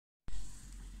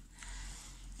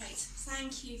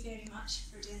thank you very much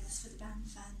for doing this for the band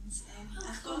fans.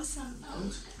 I've got some.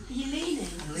 Are you leaning?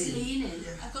 I'm leaning.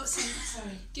 Yeah. I've got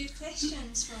some good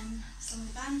questions from some of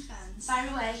the band fans. Fire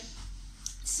away.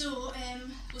 So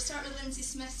we'll start with Lindsay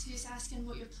Smith, who's asking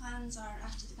what your plans are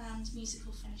after the band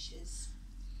musical finishes.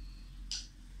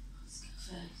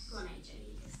 Go on, AJ.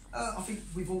 I think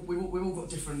we've all got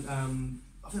different.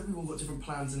 I think we've all got different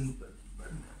plans, and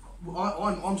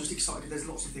I'm just excited. There's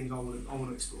lots of things I want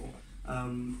to explore.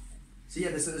 So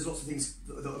yeah, there's lots of things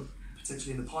that are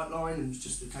potentially in the pipeline, and it's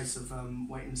just a case of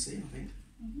waiting and seeing, I think.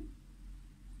 Mm-hmm.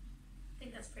 I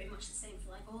think that's pretty much the same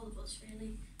for like all of us,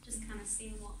 really. Just kind of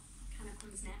seeing what kind of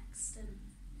comes next and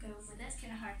going with it. It's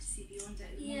kind of hard to see beyond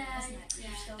it, Yeah, isn't it?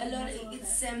 yeah. A lot of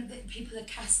it's people are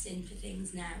casting for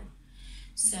things now,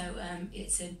 so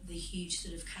it's the huge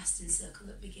sort of casting circle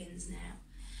that begins now,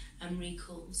 and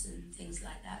recalls and things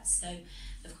like that. So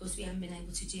of course we haven't been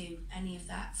able to do any of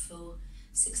that for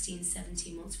 16,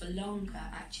 17 months, for longer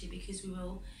actually, because we were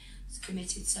all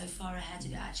committed so far ahead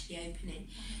of it actually opening.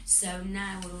 So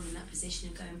now we're all in that position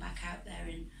of going back out there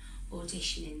and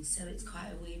auditioning, so it's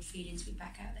quite a weird feeling to be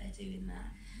back out there doing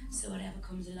that. So whatever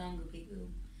comes along we'll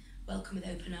welcome with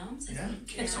open arms, I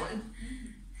think. Exciting.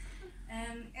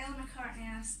 Ella McCartney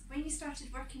asked, when you started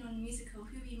working on the musical,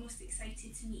 who were you most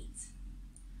excited to meet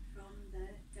from the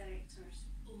directors?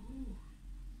 Ooh.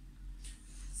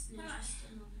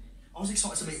 I was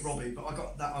excited to meet Robbie, but I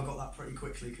got that pretty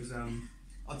quickly because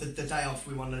the day after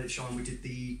we won Let It Shine, we did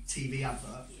the TV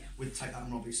advert with Take That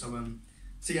and Robbie. So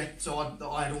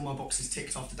I had all my boxes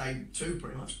ticked after day 2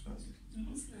 pretty much.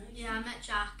 Yeah, I met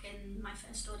Jack in my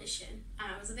first audition,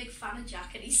 and I was a big fan of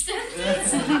Jack at Easter.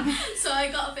 So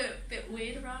I got a bit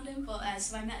weird around him, but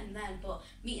so I met him then. But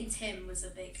meeting Tim was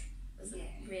a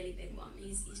really big one.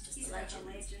 He's just a legend.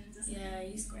 Isn't Yeah,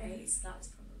 he's great. So that was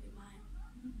probably mine.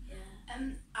 Yeah.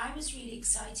 I was really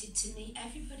excited to meet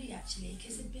everybody actually,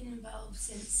 because I've been involved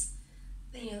since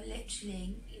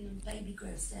literally baby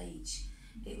growth stage.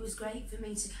 It was great for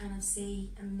me to kind of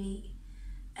see and meet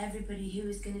everybody who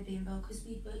was going to be involved, because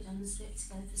we'd worked on the script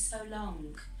together for so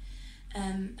long,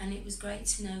 and it was great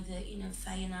to know that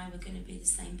Faye and I were going to be the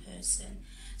same person.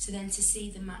 So then to see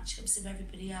the matchups of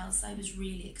everybody else, I was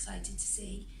really excited to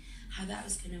see how that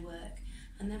was going to work.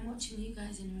 And then watching you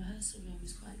guys in the rehearsal room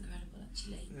was quite incredible,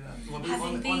 actually. Yeah. Well,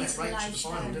 I met Rachel at the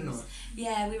final, didn't I?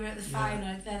 Yeah, we were at the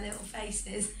final, their little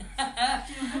faces. I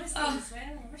was there as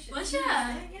well. Was you? Yeah,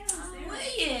 I was there. Were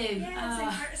you? Yeah, I was in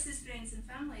Curtis's Friends and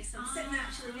Family, so I'm sitting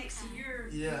actually next to your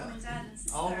mum and dad and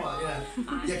sister. Oh right, yeah.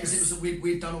 Yeah, because it was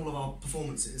we'd done all of our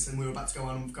performances and we were about to go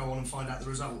on and find out the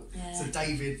result. Yeah. So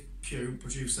David Pugh,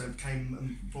 producer, came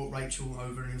and brought Rachel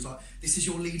over and he was like, "This is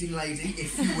your leading lady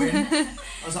if you win." I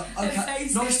was like, "Okay,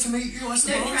 nice to meet you, I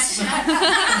suppose."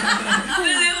 The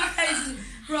little faces.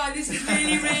 Right, this is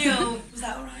really real. Was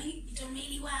that alright? You've done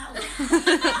really well.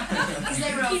 Because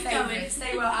they were our favourites.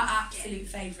 They were our absolute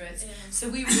favourites. Yeah. So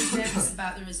we were really nervous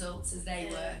about the results as they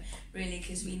were, really,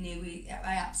 because we knew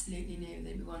I absolutely knew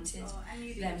that we wanted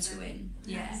them to win.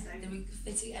 Yeah,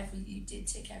 you did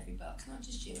tick every box, not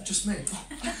just you. Just me.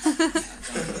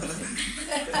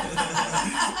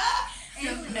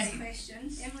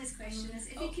 Emily's question is,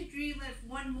 if you could relive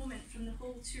one moment from the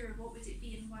whole tour, what would it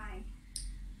be and why?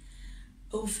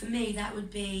 Oh, for me, that would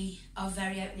be our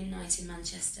very opening night in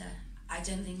Manchester. I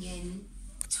don't think in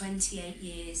 28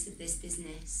 years of this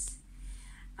business,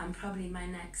 and probably my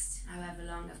next, however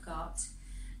long I've got,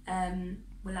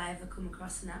 will I ever come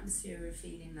across an atmosphere or a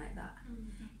feeling like that.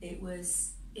 Mm-hmm. It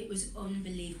was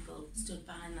unbelievable, stood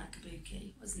behind that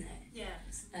kabuki, wasn't it? Yeah.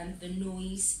 The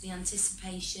noise, the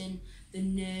anticipation, the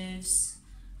nerves.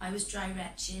 I was dry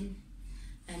retching.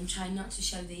 Trying not to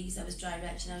show these, I was dry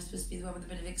retching. I was supposed to be the one with a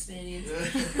bit of experience.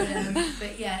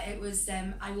 But yeah, it was.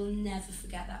 I will never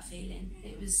forget that feeling.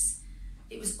 It was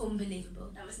unbelievable.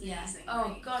 That was amazing. Oh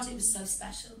right? God, it was so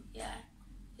special. Yeah.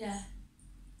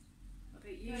 What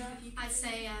about you? I'd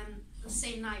say the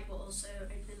same night, but also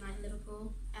opening night in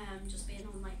Liverpool. Just being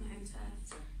on like my home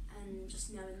turf, and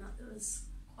just knowing that there was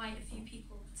quite a few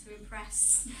people to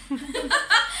impress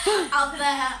out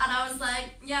there, and I was like,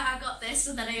 yeah, I got this.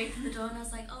 And then I opened the door and I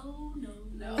was like, oh no.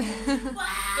 Wow!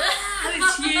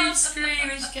 This huge scream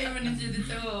when she came running through the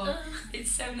door.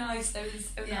 It's so nice though. It's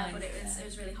so nice. But it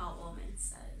was really heartwarming.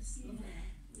 So it was lovely.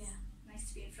 Yeah. Nice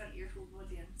to be in front of your whole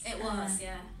audience. It was.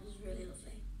 Yeah. It was really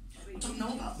lovely. I don't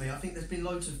know about me. I think there's been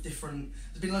loads of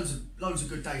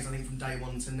good days. I think from day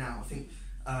 1 to now. I think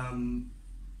I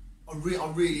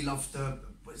really loved the.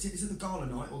 Is it the gala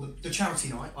night or the charity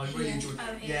night? I really enjoyed.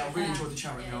 I really enjoyed the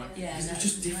charity night. Yeah, because it was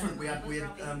just different. We had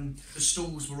the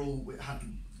stalls had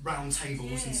round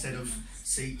tables instead of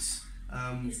seats.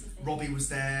 Robbie was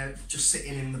there just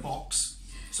sitting in the box.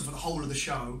 So for the whole of the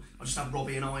show, I just had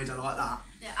Robbie and Ida like that.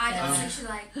 Yeah, Ida was literally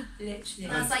like, Literally.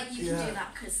 and I was like, you can do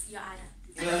that because you're Ida.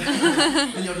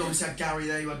 And you obviously had Gary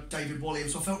there, you had David Wally,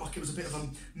 so I felt like it was a bit of a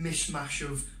mishmash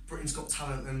of Britain's Got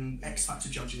Talent and X Factor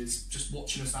judges just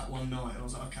watching us that one night, and I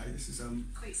was like, okay, this is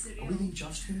quite surreal. are we being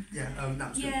judged here? Yeah, that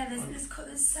was Yeah, good.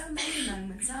 there's so many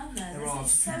moments, aren't there? There are,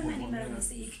 There's so people many want one, moments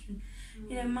that you can,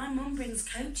 you know, my mum brings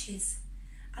coaches,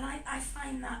 and I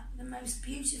find that the most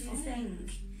beautiful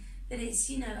thing. That it's,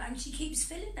 you know, and she keeps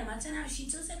filling them. I don't know how she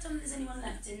does it. I don't think there's anyone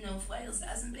left in North Wales that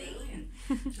hasn't been.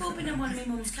 She's all been on one of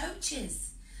my mum's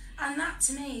coaches. And that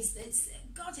to me is, it's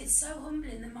so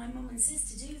humbling that my mum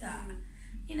insists to do that.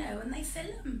 You know, and they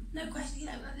fill them, no question, you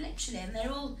know, literally. And they're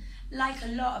all, like a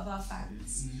lot of our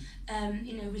fans,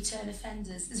 you know, return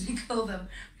offenders, as we call them,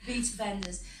 repeat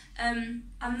offenders. And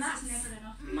that's, never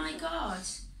enough. my God,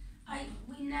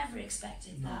 we never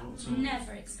expected that.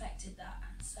 Never expected that,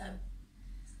 so.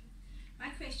 My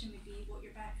question would be what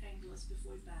your background was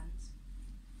before the band.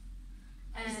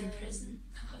 I was in prison.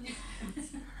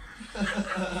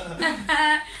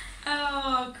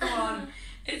 Oh, come on.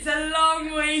 It's a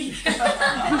long week.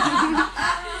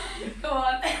 Go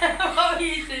on. What were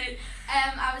you doing?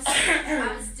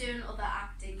 I was doing other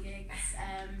acting gigs,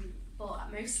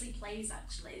 but mostly plays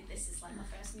actually. This is like my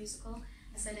first musical.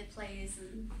 So I did plays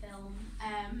and film.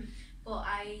 But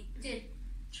I did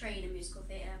train in musical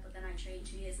theatre, but then I trained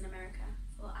 2 years in America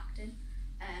for acting,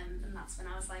 and that's when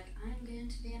I was like, I'm going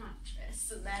to be an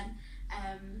actress. And then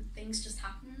things just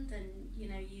happened, and you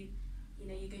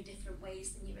go different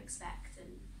ways than you expect,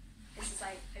 and this has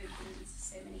like opened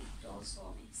so many doors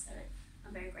for me. So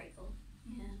I'm very grateful.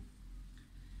 Yeah.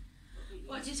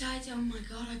 What did I do? Oh my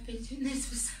God, I've been doing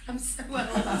this I'm so well.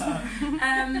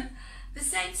 The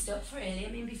same stuff really. I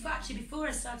mean, before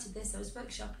I started this, I was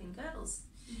workshopping girls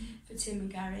for Tim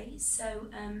and Gary. So,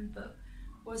 but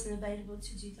wasn't available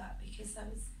to do that because I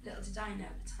was, little did I know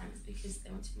at the time, it was because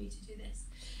they wanted me to do this.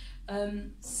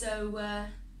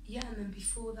 Yeah, and then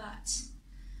before that,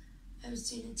 I was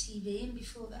doing a TV, and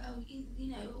before that,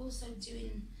 you know, also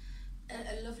doing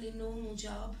a lovely normal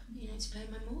job, you know, to pay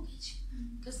my mortgage,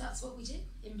 because that's what we do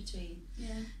in between. Yeah.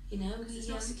 You know, it's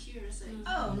not secure, is it?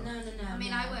 Oh no. I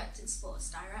mean, no. I worked in Sports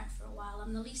Direct for a while.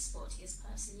 I'm the least sportiest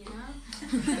person, you know.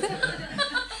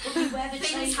 We wear the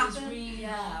Things trainers happen. really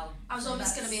well. I was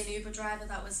almost going to be an Uber driver.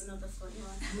 That was another funny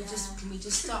one. Can we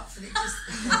just stop for it?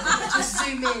 Just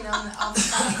zoom in on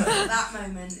that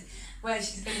moment where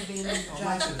she's going to be an Uber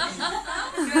driver.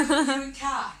 You and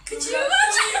Kat. Could you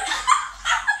imagine?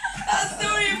 That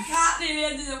story of Kat nearly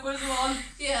ended up as one.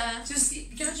 Yeah. Just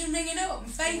imagine ringing up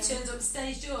and Faye turns up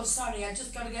stage door. Sorry, I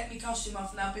just got to get my costume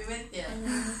off and I'll be with you.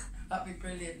 That'd be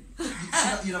brilliant.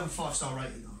 You'd have a 5-star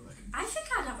rating though, I reckon. I think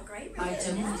I'd have a great I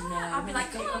rating. don't know. I'd be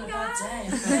like, come on, on a bad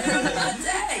guys. day. On a bad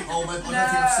day. Oh, I don't think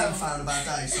I've seen Faye on a bad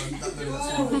day, so maybe that's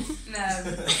it. No.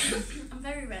 I'm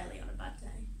very rarely on a bad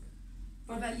day.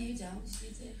 What about you, Dan? What did you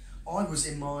do? I was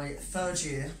in my 3rd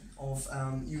year of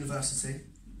university,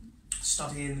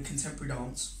 studying contemporary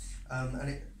dance, and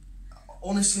it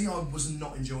honestly I was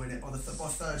not enjoying it. By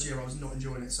 3rd year I was not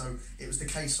enjoying it, so it was the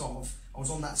case of I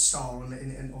was on that star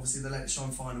and obviously the Let It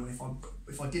Shine final, and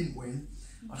if I didn't win,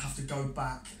 I'd have to go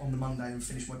back on the Monday and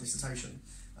finish my dissertation.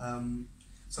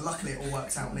 So luckily it all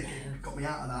worked out, and it got me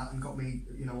out of that and got me,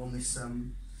 you know, on this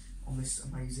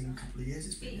amazing couple of years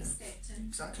it's been. Yeah.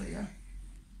 Exactly, yeah.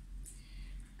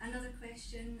 Another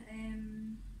question.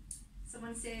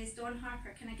 Someone says, Dawn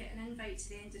Harper, can I get an invite to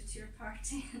the end of tour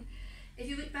party? If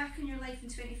you look back on your life in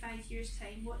 25 years'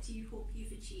 time, what do you hope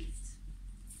you've achieved?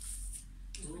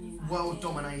 World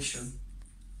domination.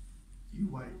 You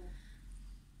wait.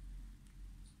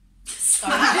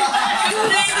 Sorry.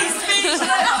 Completely speechless.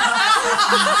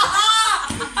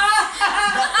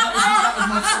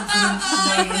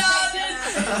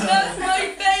 That's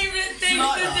my favourite thing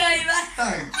today.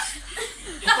 Thanks.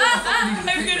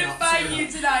 I'm going to find you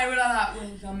tonight when I'm at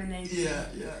World Domination. Yeah.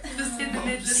 Just in the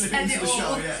middle of Slip into the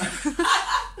show, yeah.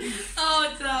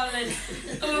 Oh, darling.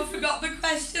 Oh, I forgot the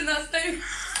question. That's no.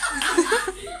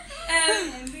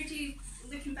 Where do you,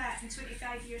 looking back in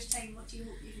 25 years' time, what do you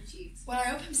hope you've achieved? Well, I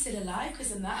hope I'm still alive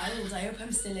because I'm that old. I hope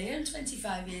I'm still here in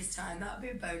 25 years' time. That would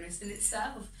be a bonus in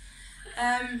itself.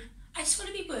 I just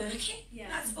want to be working. Yeah.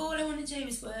 That's all I want to do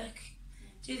is work.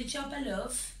 Do the job I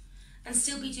love and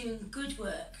still be doing good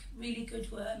work, really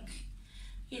good work.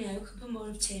 You know, a couple more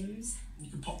of Tim's. You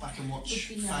can pop back and watch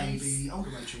Would be Faye nice. be older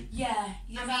Rachel. Yeah,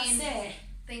 I that's mean, it.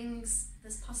 Things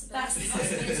There's That's possibilities. the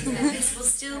possibility that this will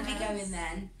still be going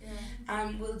then. Yeah.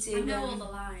 And we'll do. I know all the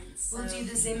lines. We'll so do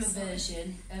the Zimmer it's like-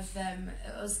 version of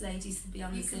us ladies will be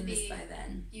on You the can Zimmers be- by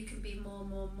then. You can be more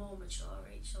mature,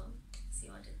 Rachel. See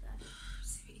what I did there?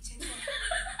 See what you did there?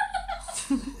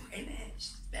 Isn't it?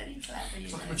 She's very clever, you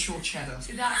It's know. like a mature cheddar.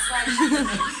 So that's why she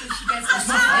gets It's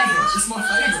my favourite. It's my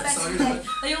favourite. better So play.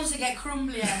 They also get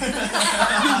crumblier.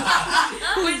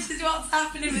 Which is what's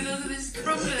happening with us, it's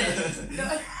crumbling.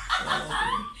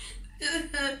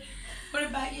 What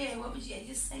about you? What would you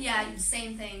just say? Yeah,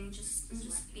 same thing. Just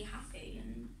be happy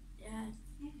and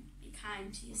be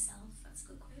kind to yourself. That's a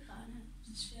good quote, isn't it?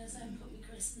 Just feels I haven't put my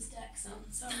Christmas decks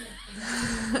on. Sorry.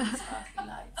 Sparkly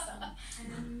lights on.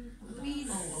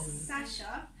 Louise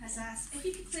Sasha has asked, if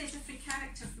you could play a different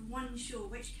character for one show,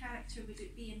 which character would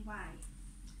it be and why?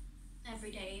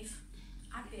 Every Dave.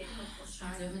 I'd be a good bus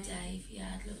I'd driver. love a Dave.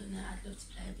 Yeah, I'd love to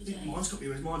play every I think day. mine's got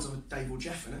to be mine's on Dave or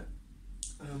Jeff in it.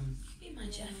 Be my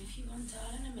Jeff if you want,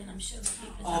 darling. I mean, I'm sure that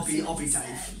people. I'll have be something to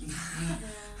Dave. say.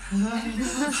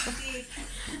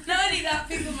 Not only that,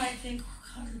 people might think, oh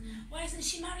God, why hasn't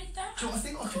she married that? So I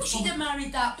think I could. She'd have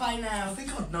married that by I now.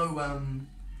 think I'd know.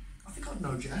 I think I'd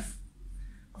know Jeff.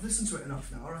 I've listened to it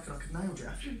enough now. I reckon I could nail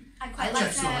Jeff. I quite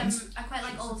Jeff's like lines. I quite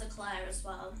like Older Claire as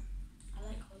well. I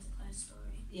like Older Claire's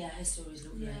story. Yeah, her story's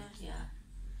lovely. Yeah. Yeah.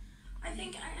 I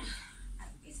think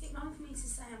is it wrong for me to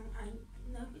say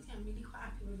I'm really quite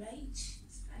happy with Rach?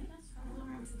 I don't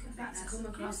want that to come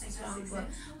across as wrong, but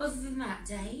other than that,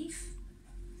 Dave.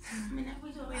 I mean,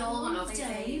 We all love love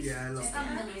Dave. Yeah, I love Just Dave.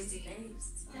 have millions of Daves.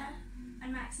 Yeah.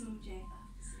 And Maximum J.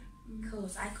 Of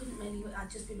course, I couldn't really. I'd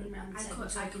just be running around the table I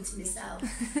talking to couldn't. myself.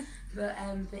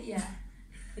 but yeah.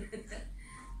 I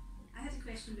had a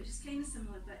question which is kind of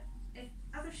similar, but if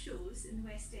other shows in the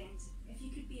West End, if you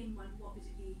could be in one, what would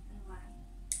it be and why?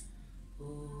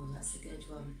 Oh, that's a good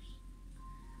one.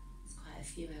 There's quite a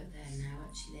few out there now,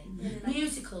 actually. Yeah.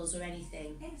 Musicals or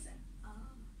anything. Anything.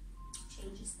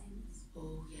 Changes things.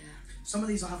 Oh yeah. Some of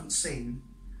these I haven't seen,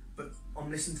 but I'm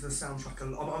listening to the soundtrack.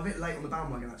 I'm a bit late on the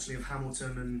bandwagon actually of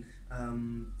Hamilton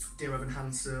and Dear Evan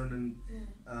Hansen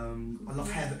and I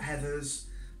love Heathers.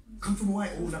 Come From Away.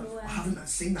 Oh no, I haven't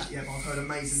seen that yet, but I've heard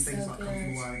amazing things So about Come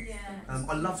From good. Away. Yeah.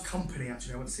 I love Company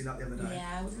actually. I went to see that the other day.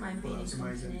 Yeah, I wouldn't mind Well, being in that's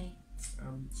amazing. company.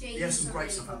 Jamie's Yeah, some a great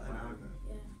really stuff out good there now, one. isn't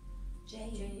there?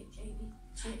 Jamie.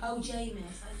 Jamie. Oh, Jamie.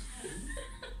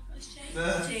 What's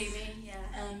Jamie? Jamie,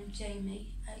 yeah. Jamie.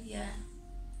 Yeah.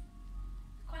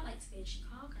 I'd quite like to be in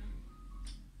Chicago.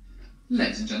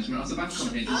 Ladies and gentlemen of the bank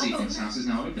company, this evening's house is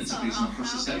now open, so please not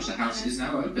cross the stage. The house is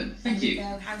now open. Thank There you.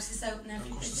 go. House is open.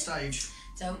 Don't cross the Everybody. stage.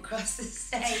 Don't cross the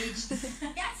stage.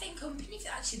 Yeah, I think companies,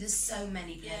 actually there's so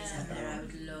many plays out there I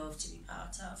would love to be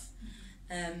part of.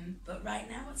 But right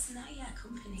now, what's that? Yeah,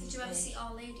 company. Did would you ever be- see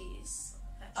Our Ladies?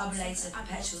 Oblated I'd love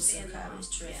Perpetual to be in Sucker that. was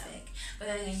terrific. But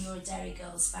then again, you're a Derry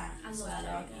Girls fan I as love well,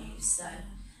 Derry aren't you? Girls, So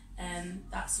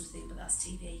that sort of thing, but that's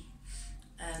TV.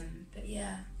 But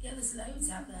yeah, there's loads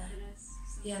out there. There is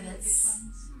some Yeah, really good that's-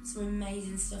 ones. Some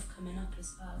amazing stuff coming up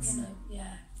as well. So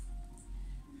yeah.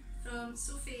 From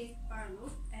Sophie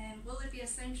Barlow, will there be a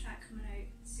soundtrack coming out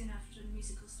soon after the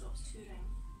musical stops touring?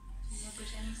 Do you know if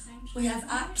there's any soundtrack? We have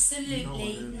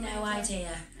absolutely No no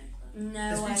idea. There's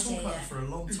No been talk about it idea. for a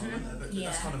long time, hasn't there? But Yeah.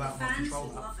 that's kind of out of my Fans control.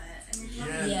 will That. love it, and you'd love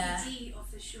Yeah. the Yeah. DVD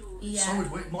of the show. Yeah. So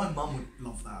would we. My mum would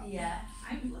love that. Yeah.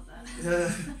 I would love it.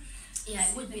 Yeah. Yeah,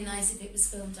 it would be nice if it was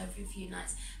filmed over a few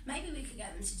nights. Maybe we could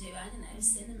get them to do, I don't know,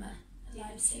 cinema. A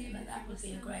live cinema, that would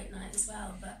be a great night as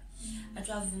well. But I'd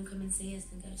rather them come and see us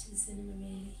than go to the cinema,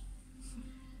 really.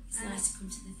 It's nice to come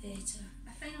to the theatre.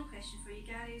 A final question for you,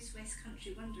 Gary's West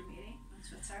Country Wonder Mary on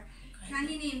Twitter. Great. Can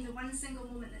you name the one single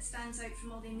moment that stands out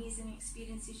from all the amazing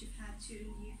experiences you've had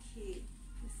touring the UK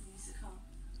with the musical?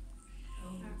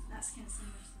 Oh. Or that's kind of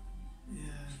similar to the one.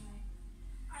 Yeah.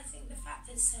 I think the fact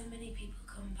that so many people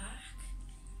come back,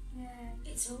 Yeah.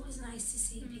 it's always nice to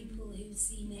see people who've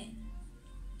seen it.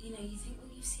 You know, you think, well,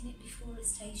 you've seen it before at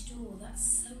stage door.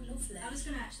 That's so lovely. I was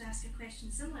going to actually ask a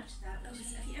question similar to that, which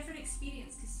is, have you ever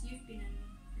experienced, because you've been in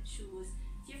shows,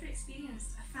 have you ever experienced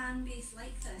a fan base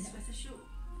like this with a show?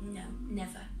 No,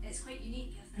 never. It's quite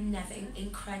unique, I think. Never.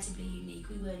 Incredibly unique.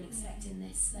 We weren't expecting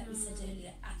this, like we said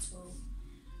earlier, at all.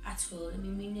 At all. I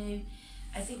mean, we knew.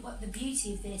 I think what the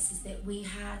beauty of this is that we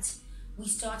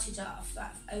started off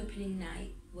that opening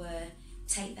night were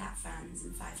Take That fans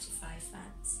and 5 to 5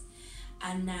 fans,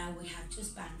 and now we have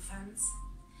just band fans,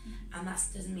 and that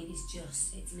doesn't mean it's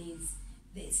just. It means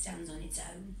that it stands on its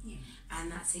own,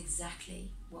 and that's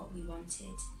exactly what we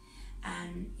wanted.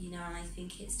 And you know, and I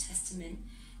think it's testament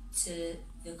to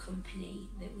the company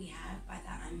that we have. By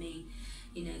that I mean,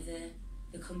 you know, the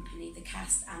the company, the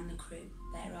cast and the crew.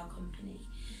 They're our company.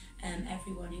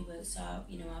 Everyone who works our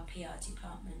PR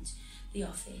department, the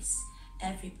office,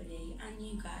 everybody, and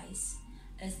you guys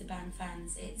as the band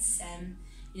fans. It's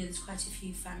there's quite a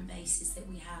few fan bases that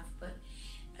we have, but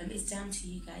it's down to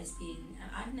you guys being.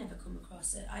 I've never come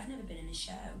across it. I've never been in a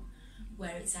show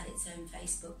where it's had its own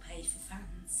Facebook page for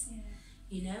fans,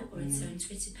 or its own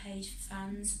Twitter page for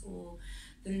fans, or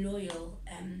the loyalty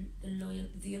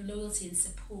and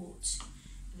support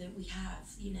that we have.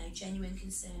 Genuine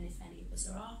concern if any of us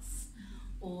are off,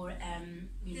 or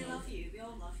they love you. We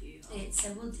all love you. It's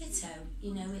well, ditto.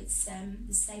 It's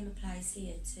the same applies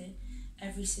here to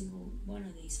every single one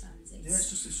of these fans. It's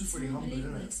just really humbling,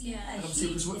 isn't it? Yeah, and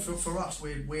obviously, because for us,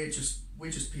 we're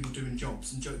just people doing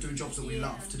jobs and doing jobs that we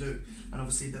love to do, and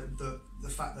obviously the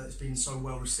fact that it's been so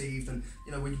well received, and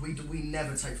we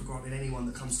never take for granted anyone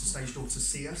that comes to Stage Door to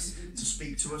see us, to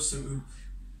speak to us, who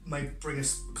may bring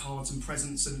us cards and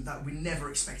presents, and that we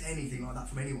never expect anything like that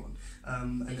from anyone.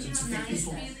 And to think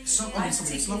people, I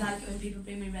particularly like it when people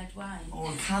bring me red wine.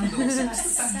 And candles.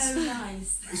 That's so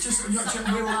nice. It's just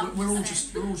we're all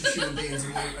just human beings,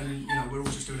 and we're all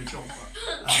just doing a job. But,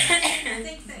 I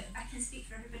think that I can speak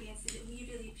for everybody and say that we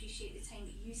really appreciate the time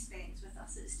that you spend with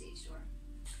us at the Stage Door,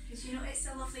 because it's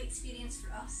a lovely experience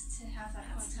for us to have that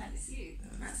contact with you.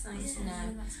 That's nice to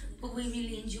know. But we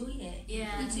really enjoy it.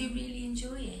 Yeah, we do really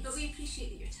enjoy it. But we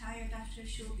appreciate that you're tired after a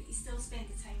show, but you still spend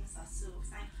the time with us. So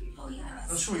thank you. Oh yeah.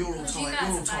 I'm sure you're all tired.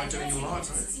 You're all tired doing your lives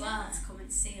as well to come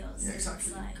and see us. Yeah,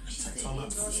 exactly. Take time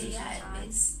out.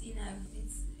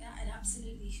 It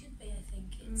absolutely should be. I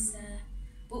think it's.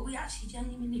 But we actually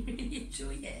genuinely really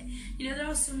enjoy it. There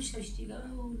are some shows you go,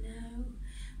 oh no,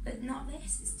 but not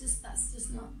this. That's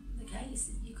just not the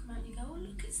case. You come out and you go, oh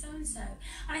look at so and so.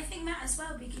 And I think that as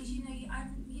well, because you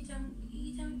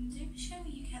don't do a show where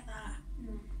you get that.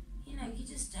 No. You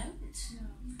just don't. No.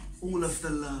 All of the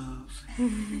love.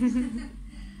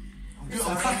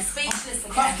 I'm speechless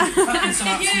again.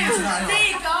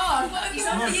 Dear God, what have you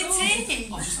done for your tea?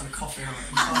 I just had a coffee. I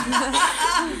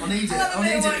need it.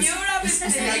 It's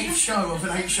the 8th show of an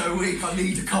 8-show week. I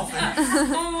need a coffee.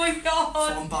 Oh my God.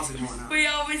 So I'm buzzing right now.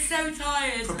 We're so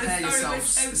tired. Prepare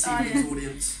yourselves this evening's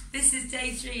audience. This is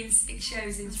day 3 and 6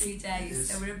 shows in 3 days,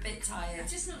 so we're a bit tired. I've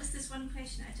just noticed this one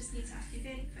question I just need to ask you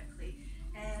very quickly.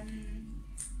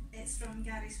 It's from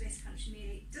Gary's West Country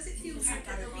Mary. Does it feel weird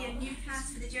that there'll be a new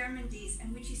cast for the German days,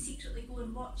 and would you secretly go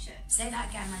and watch it? Say that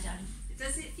again, my darling.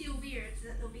 Does it feel weird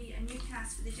that there'll be a new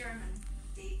cast for the German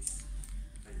dates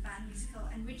for the band musical,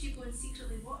 and would you go and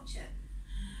secretly watch it?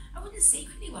 I wouldn't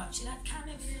secretly watch it.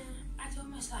 I'd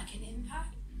almost like an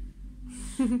impact.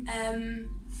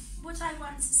 Would I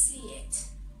want to see it?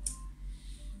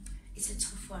 It's a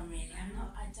tough one, really. I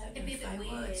don't know if I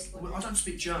would. Well, I don't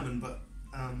speak German, but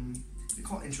it'd be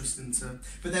quite interesting to.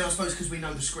 But then I suppose because we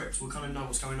know the script, we'll kind of know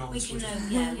what's going on. We can know,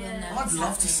 we'll know. I'd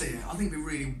love to see it. I think it'd be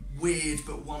really weird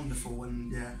but wonderful,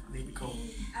 and I think it'd be cool.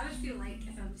 I would feel like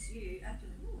if I was you, I'd be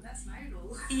like, oh, that's my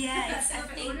role. Yeah, that's a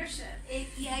little bit ownership.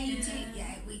 You do.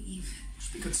 Yeah,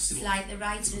 It'd be good to see. It's like the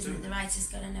writer, isn't it? The writer's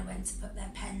got to know when to put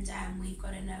their pen down. We've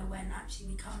got to know when actually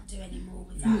we can't do any more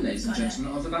with that. Ladies and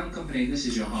gentlemen of the band company, this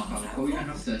is your half-hour call. You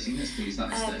have 30 minutes, please.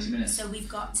 That is 30 minutes. So we've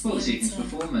got to. For this evening's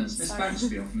performance, Miss Banks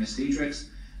will be on for Miss Diedrichs,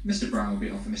 Mr. Brown will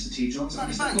be on for Mr. T. Johns,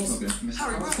 and Mr. Gordon will be on for Mr.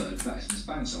 Carlsberg. That is Miss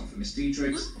Banks on for Miss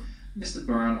Diedrichs, Mr.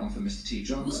 Brown on for Mr. T.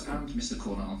 Johns, and Mr.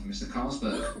 Corner on for Mr.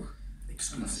 Carlsberg.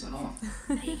 And that's the half.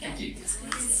 There you go. Thank you.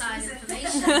 Inside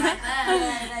information right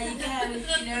there. There you go.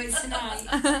 It's tonight.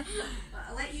 Well,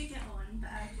 I'll let you get on, but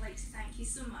I'd like to thank you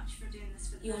so much for doing this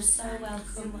for the You're so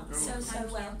welcome. So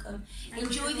welcome.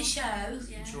 Enjoy the show.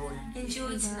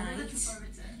 Enjoy tonight. Looking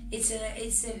forward to it. It's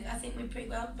a. I think we're pretty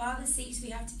well. Bar the seats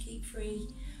we have to keep free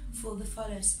for the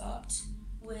follow spot.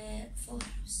 We're full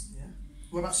house. Yeah.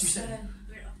 Whereabouts you sitting?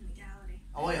 We're up in the gallery.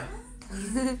 Oh yeah. I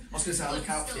was going to say I'll look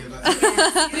out for you, but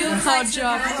Hard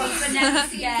job.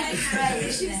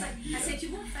 She was like, I said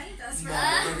you won't find us. no.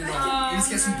 You need to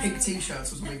get some pink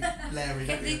t-shirts or something Larry,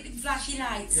 Get don't you? the flashy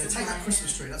lights. Yeah, take that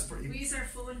Christmas tree. That's pretty. We use our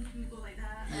phone and go like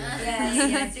that.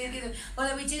 Yeah.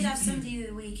 Although we did have somebody the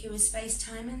other week who was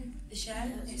FaceTiming the show.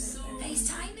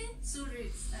 FaceTiming? So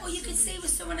rude. All you could see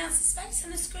was someone else's face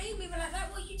on the screen. We were like, that,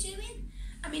 what are you doing?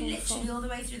 I mean, literally all the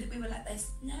way through that we were like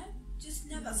this. No,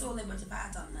 that's all they would have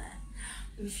had on there.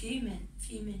 We were fuming.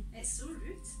 It's so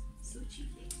rude. So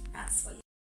cheeky. That's what